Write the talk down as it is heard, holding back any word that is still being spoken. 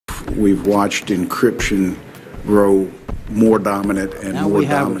we've watched encryption grow more dominant and now more we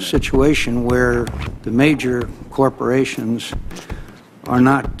have dominant. a situation where the major corporations are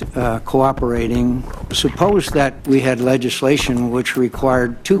not cooperating. Suppose that we had legislation which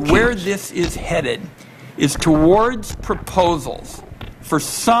required two keys. Where this is headed is towards proposals for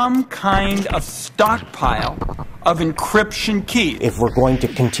some kind of stockpile of encryption keys. If we're going to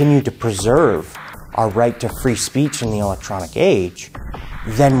continue to preserve our right to free speech in the electronic age,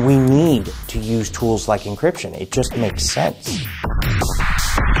 then we need to use tools like encryption. It just makes sense.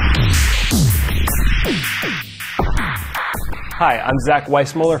 Hi, I'm Zach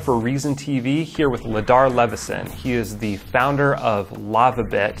Weissmuller for Reason TV, here with Ladar Levison. He is the founder of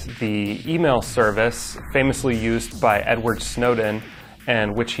Lavabit, the email service famously used by Edward Snowden,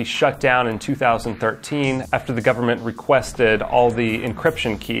 and which he shut down in 2013 after the government requested all the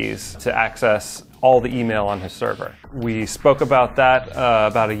encryption keys to access all the email on his server. We spoke about that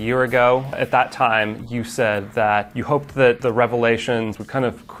about a year ago. At that time, you said that you hoped that the revelations would kind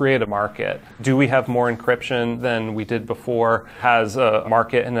of create a market. Do we have more encryption than we did before? Has a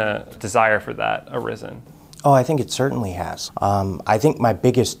market and a desire for that arisen? Oh, I think it certainly has. I think my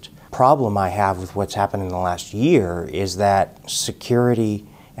biggest problem I have with what's happened in the last year is that security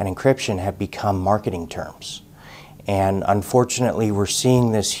and encryption have become marketing terms. And unfortunately, we're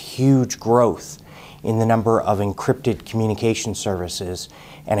seeing this huge growth in the number of encrypted communication services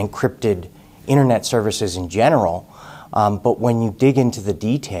and encrypted internet services in general. But when you dig into the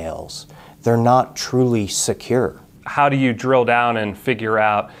details, they're not truly secure. How do you drill down and figure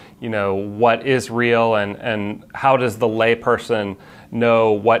out, what is real, and how does the layperson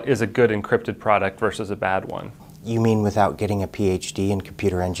know what is a good encrypted product versus a bad one? You mean without getting a PhD in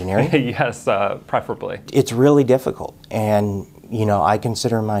computer engineering? Yes, preferably. It's really difficult. And, I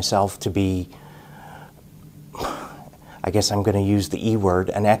consider myself to be, I guess I'm going to use the E word,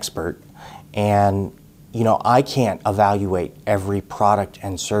 an expert. And, I can't evaluate every product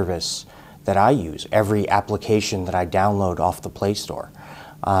and service that I use, every application that I download off the Play Store.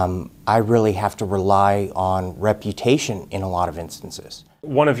 I really have to rely on reputation in a lot of instances.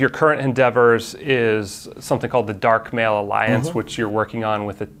 One of your current endeavors is something called the Dark Mail Alliance, which you're working on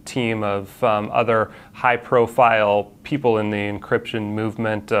with a team of other high-profile people in the encryption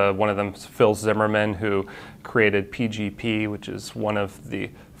movement. One of them is Phil Zimmerman, who created PGP, which is one of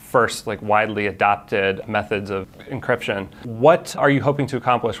the first widely adopted methods of encryption. What are you hoping to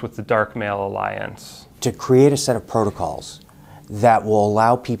accomplish with the Dark Mail Alliance? To create a set of protocols that will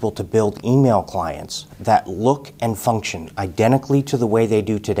allow people to build email clients that look and function identically to the way they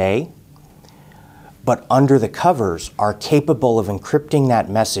do today, but under the covers are capable of encrypting that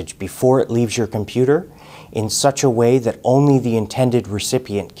message before it leaves your computer in such a way that only the intended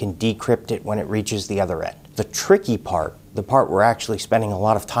recipient can decrypt it when it reaches the other end. The tricky part, the part we're actually spending a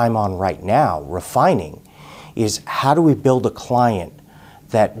lot of time on right now, refining, is how do we build a client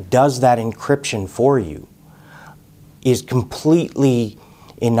that does that encryption for you, is completely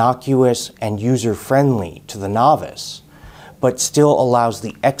innocuous and user-friendly to the novice, but still allows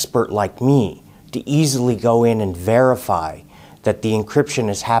the expert like me to easily go in and verify that the encryption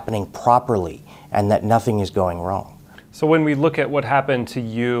is happening properly and that nothing is going wrong. So when we look at what happened to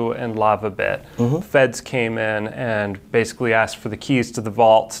you and Lavabit, feds came in and basically asked for the keys to the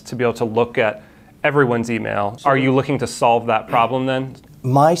vault to be able to look at everyone's email. Are you looking to solve that problem then?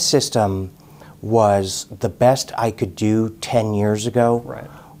 My system was the best I could do 10 years ago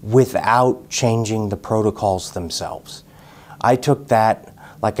without changing the protocols themselves. I took that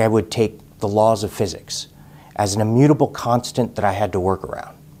like I would take the laws of physics as an immutable constant that I had to work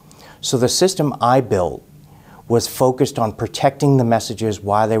around. So the system I built was focused on protecting the messages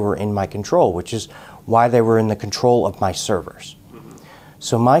while they were in my control, which is why they were in the control of my servers.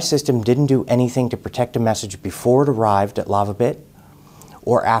 So my system didn't do anything to protect a message before it arrived at Lavabit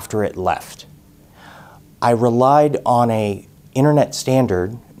or after it left. I relied on an internet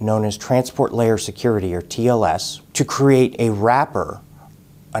standard known as Transport Layer Security, or TLS, to create a wrapper,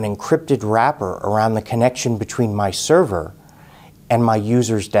 an encrypted wrapper around the connection between my server and my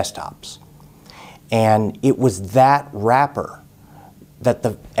users' desktops. And it was that wrapper that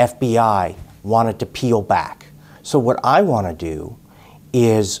the FBI wanted to peel back. So what I want to do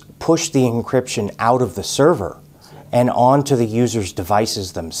is push the encryption out of the server and onto the user's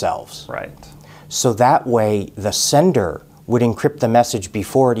devices themselves. Right. So that way, the sender would encrypt the message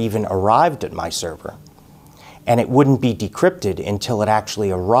before it even arrived at my server, and it wouldn't be decrypted until it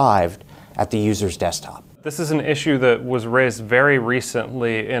actually arrived at the user's desktop. This is an issue that was raised very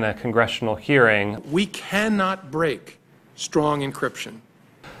recently in a congressional hearing. We cannot break strong encryption.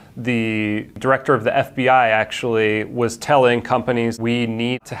 the director of the FBI actually was telling companies we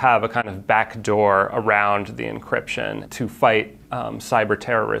need to have a kind of backdoor around the encryption to fight cyber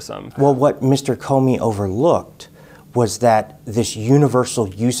terrorism. Well, what Mr. Comey overlooked was that this universal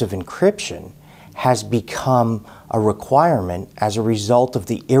use of encryption has become a requirement as a result of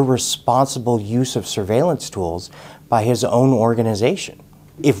the irresponsible use of surveillance tools by his own organization.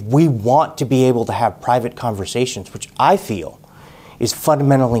 If we want to be able to have private conversations, which I feel is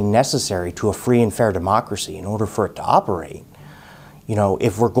fundamentally necessary to a free and fair democracy in order for it to operate, you know,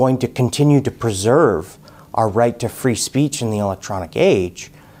 if we're going to continue to preserve our right to free speech in the electronic age,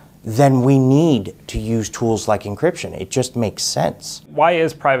 then we need to use tools like encryption. It just makes sense. Why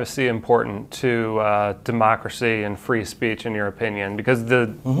is privacy important to democracy and free speech, in your opinion? Because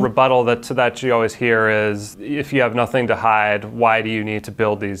the rebuttal to that you always hear is, if you have nothing to hide, why do you need to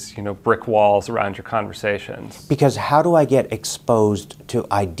build these, brick walls around your conversations? Because how do I get exposed to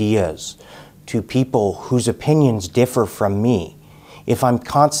ideas, to people whose opinions differ from me, if I'm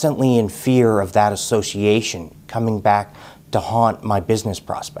constantly in fear of that association coming back to haunt my business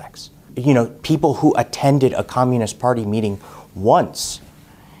prospects? People who attended a Communist Party meeting once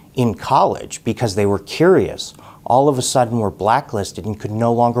in college because they were curious, all of a sudden were blacklisted and could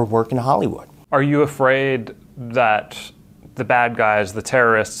no longer work in Hollywood. Are you afraid that the bad guys, the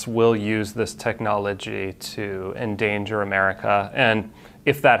terrorists, will use this technology to endanger America? And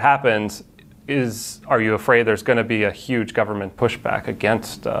if that happens, are you afraid there's going to be a huge government pushback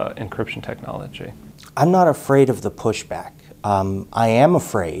against encryption technology? I'm not afraid of the pushback. I am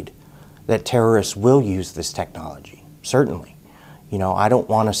afraid that terrorists will use this technology, certainly. I don't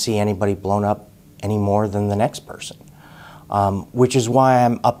want to see anybody blown up any more than the next person, which is why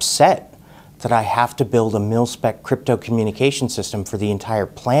I'm upset that I have to build a mil-spec crypto communication system for the entire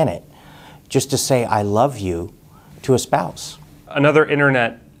planet just to say I love you to a spouse. Another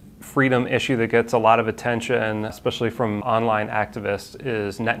internet freedom issue that gets a lot of attention, especially from online activists,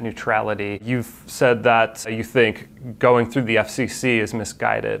 is net neutrality. You've said that you think going through the FCC is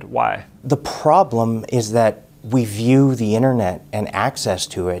misguided. Why? The problem is that we view the internet and access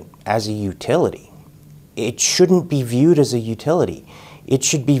to it as a utility. It shouldn't be viewed as a utility. It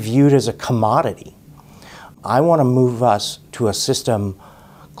should be viewed as a commodity. I want to move us to a system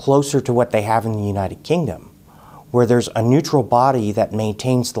closer to what they have in the United Kingdom, where there's a neutral body that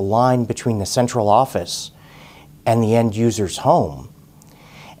maintains the line between the central office and the end user's home,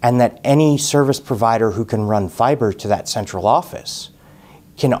 and that any service provider who can run fiber to that central office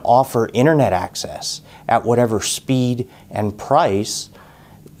can offer internet access at whatever speed and price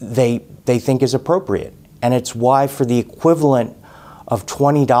they think is appropriate. And it's why for the equivalent of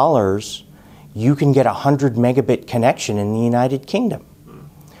 $20, you can get a 100 megabit connection in the United Kingdom.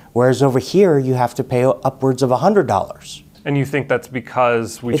 Whereas over here, you have to pay upwards of $100. And you think that's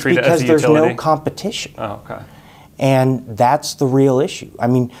because we treat it as a utility? It's because there's no competition. Oh, okay. And that's the real issue. I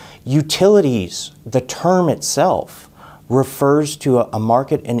mean, utilities, the term itself, refers to a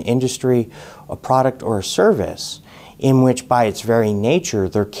market, an industry, a product, or a service in which, by its very nature,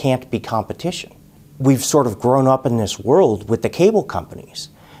 there can't be competition. We've sort of grown up in this world with the cable companies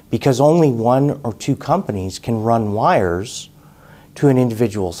because only one or two companies can run wires to an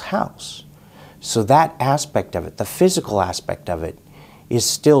individual's house. So that aspect of it, the physical aspect of it, is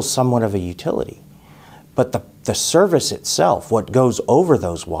still somewhat of a utility. But the service itself, what goes over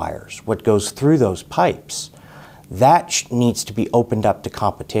those wires, what goes through those pipes, that needs to be opened up to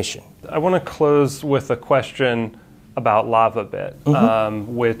competition. I want to close with a question about Lavabit,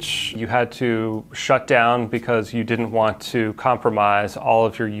 which you had to shut down because you didn't want to compromise all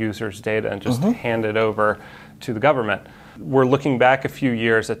of your users' data and just hand it over to the government. We're looking back a few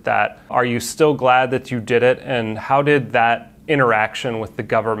years at that. Are you still glad that you did it? And how did that interaction with the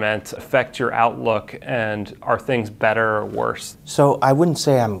government affect your outlook? And are things better or worse? So I wouldn't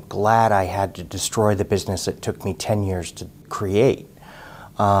say I'm glad I had to destroy the business that took me 10 years to create.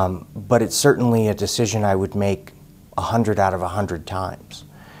 But it's certainly a decision I would make 100 out of 100 times,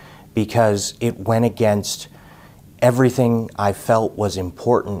 because it went against everything I felt was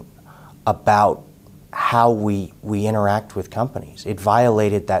important about how we interact with companies. It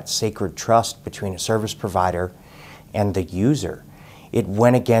violated that sacred trust between a service provider and the user. It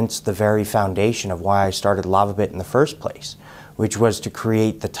went against the very foundation of why I started Lavabit in the first place, which was to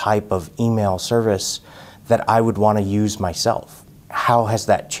create the type of email service that I would want to use myself. How has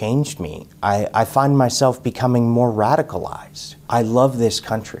that changed me? I find myself becoming more radicalized. I love this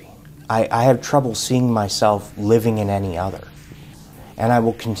country. I have trouble seeing myself living in any other. And I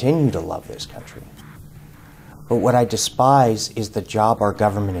will continue to love this country. But what I despise is the job our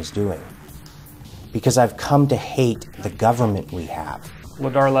government is doing. Because I've come to hate the government we have.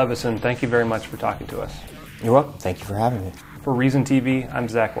 Ladar Levison, thank you very much for talking to us. You're welcome. Thank you for having me. For Reason TV, I'm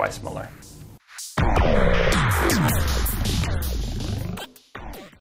Zach Weissmuller.